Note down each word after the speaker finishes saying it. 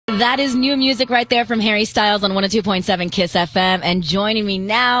That is new music right there from Harry Styles on 102.7 KIIS FM. And joining me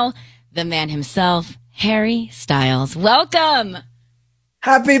now, the man himself, Harry Styles. Welcome.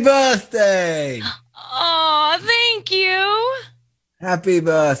 Happy birthday. Oh, thank you. Happy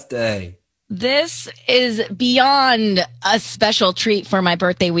birthday. This is beyond a special treat for my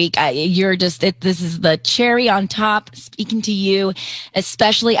birthday week. This is the cherry on top. Speaking to you,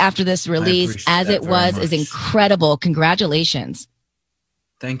 especially after this release, as it was, is incredible. Congratulations.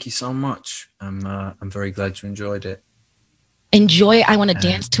 Thank you so much. I'm very glad you enjoyed it. Enjoy it. I want to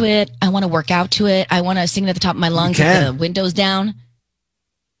dance to it. I want to work out to it. I want to sing it at the top of my lungs with the windows down.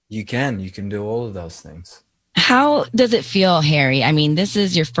 You can do all of those things. How does it feel, Harry? I mean, this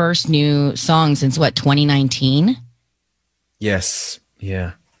is your first new song since what, 2019? Yes.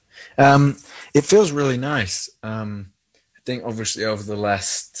 Yeah. It feels really nice. I think obviously over the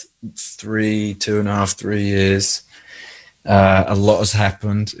last 3 years, a lot has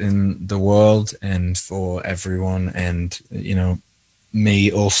happened in the world and for everyone, and you know,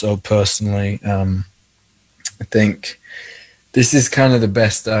 me also personally. I think this is kind of the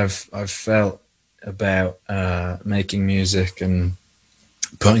best I've felt about making music and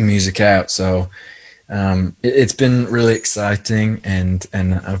putting music out. So it's been really exciting, and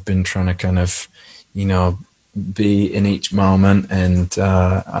I've been trying to kind of, you know, be in each moment, and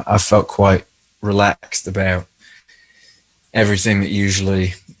I felt quite relaxed about everything that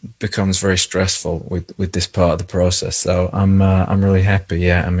usually becomes very stressful with this part of the process. So I'm really happy.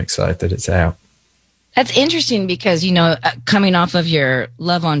 Yeah, I'm excited it's out. That's interesting because, you know, coming off of your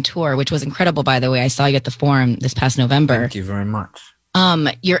Love on Tour, which was incredible, by the way, I saw you at the Forum this past November. Thank you very much.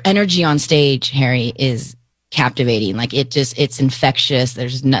 Your energy on stage, Harry, is captivating. Like it's infectious. There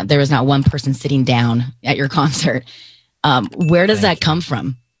was not one person sitting down at your concert. Where does that come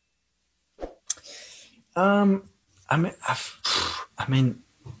from? I mean,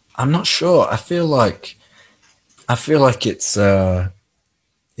 I'm not sure. I feel like it's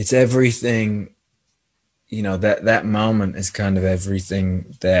everything. You know, that moment is kind of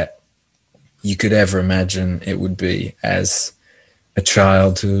everything that you could ever imagine it would be as a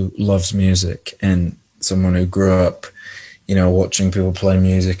child who loves music and someone who grew up, you know, watching people play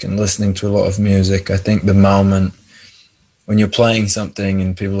music and listening to a lot of music. I think the moment when you're playing something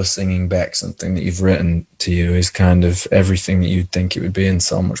and people are singing back something that you've written to you is kind of everything that you'd think it would be and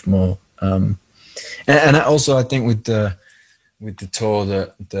so much more. And also I think with the tour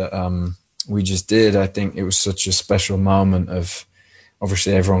that we just did, I think it was such a special moment of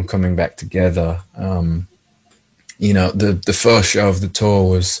obviously everyone coming back together. You know, the first show of the tour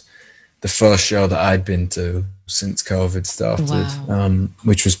was the first show that I'd been to since COVID started. Wow.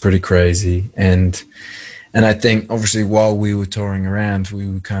 Which was pretty crazy. And I think obviously while we were touring around,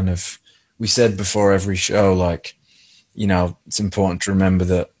 we said before every show, like, you know, it's important to remember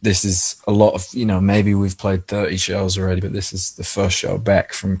that this is a lot of, you know, maybe we've played 30 shows already, but this is the first show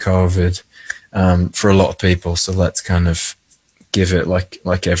back from COVID for a lot of people. So let's kind of give it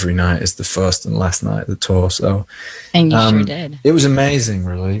like every night is the first and last night of the tour. So, and you sure did. It was amazing,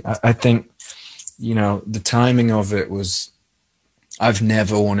 really. I think, you know, the timing of it was, I've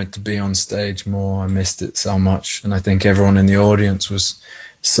never wanted to be on stage more. I missed it so much. And I think everyone in the audience was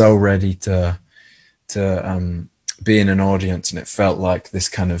so ready to be in an audience, and it felt like this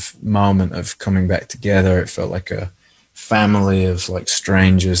kind of moment of coming back together. It felt like a family of like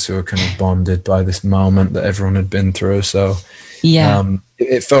strangers who were kind of bonded by this moment that everyone had been through. So yeah,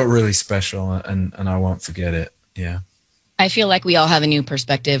 it felt really special, and I won't forget it. Yeah. I feel like we all have a new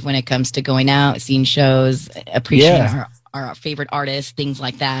perspective when it comes to going out, seeing shows, appreciating our favorite artists, things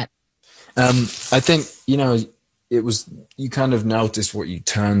like that. I think, you know, you kind of notice what you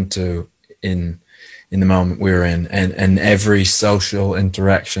turn to in the moment we were in, and every social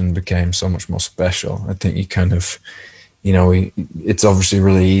interaction became so much more special. I think you kind of, you know, it's obviously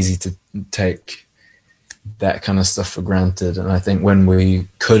really easy to take that kind of stuff for granted. And I think when we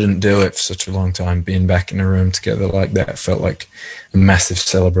couldn't do it for such a long time, being back in a room together like that felt like a massive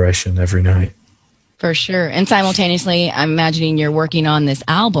celebration every night. For sure. And simultaneously, I'm imagining you're working on this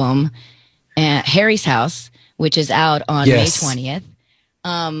album at Harry's House, which is out on May 20th.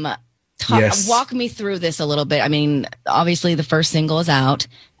 Walk me through this a little bit. I mean, obviously the first single is out,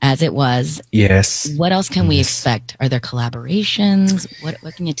 As It Was. Yes. What else can we expect? Are there collaborations?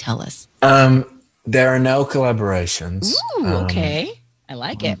 What can you tell us? There are no collaborations. Ooh, okay. I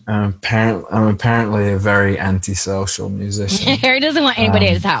like it. I'm apparently a very antisocial musician. Harry doesn't want anybody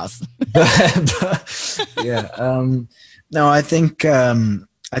at his house. No, I think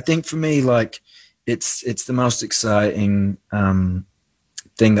for me, like, it's the most exciting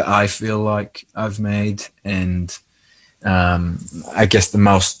thing that I feel like I've made, and I guess the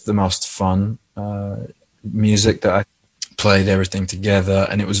most fun music that I played everything together,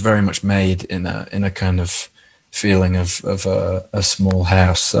 and it was very much made in a kind of feeling of a small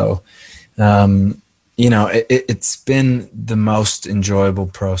house. So you know, it's been the most enjoyable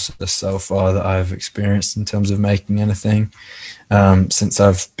process so far that I've experienced in terms of making anything since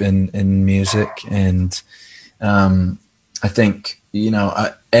I've been in music. And I think, you know,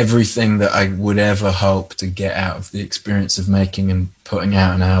 everything that I would ever hope to get out of the experience of making and putting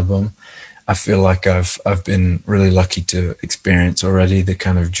out an album, I feel like I've been really lucky to experience already. The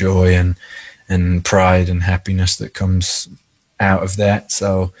kind of joy and pride and happiness that comes out of that.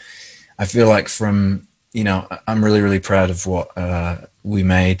 So I feel like you know, I'm really, really proud of what we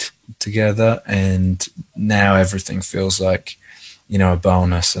made together, and now everything feels like, you know, a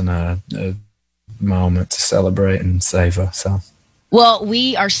bonus and a moment to celebrate and savor. So. Well,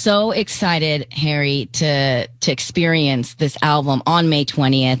 we are so excited, Harry, to experience this album on May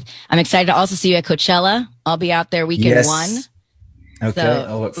 20th. I'm excited to also see you at Coachella. I'll be out there weekend 1. Okay, so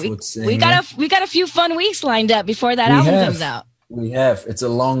I'll look forward to seeing we got a few fun weeks lined up before that album comes out. We have. It's a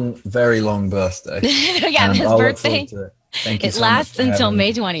very long birthday. Yeah, his birthday. Thank you. It lasts until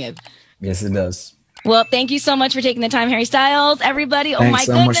May 20th. Yes, it does. Well, thank you so much for taking the time, Harry Styles. Everybody, Thanks oh my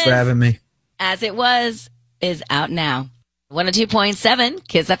so goodness. much for having me. As It Was is out now. 102.7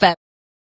 KIIS FM.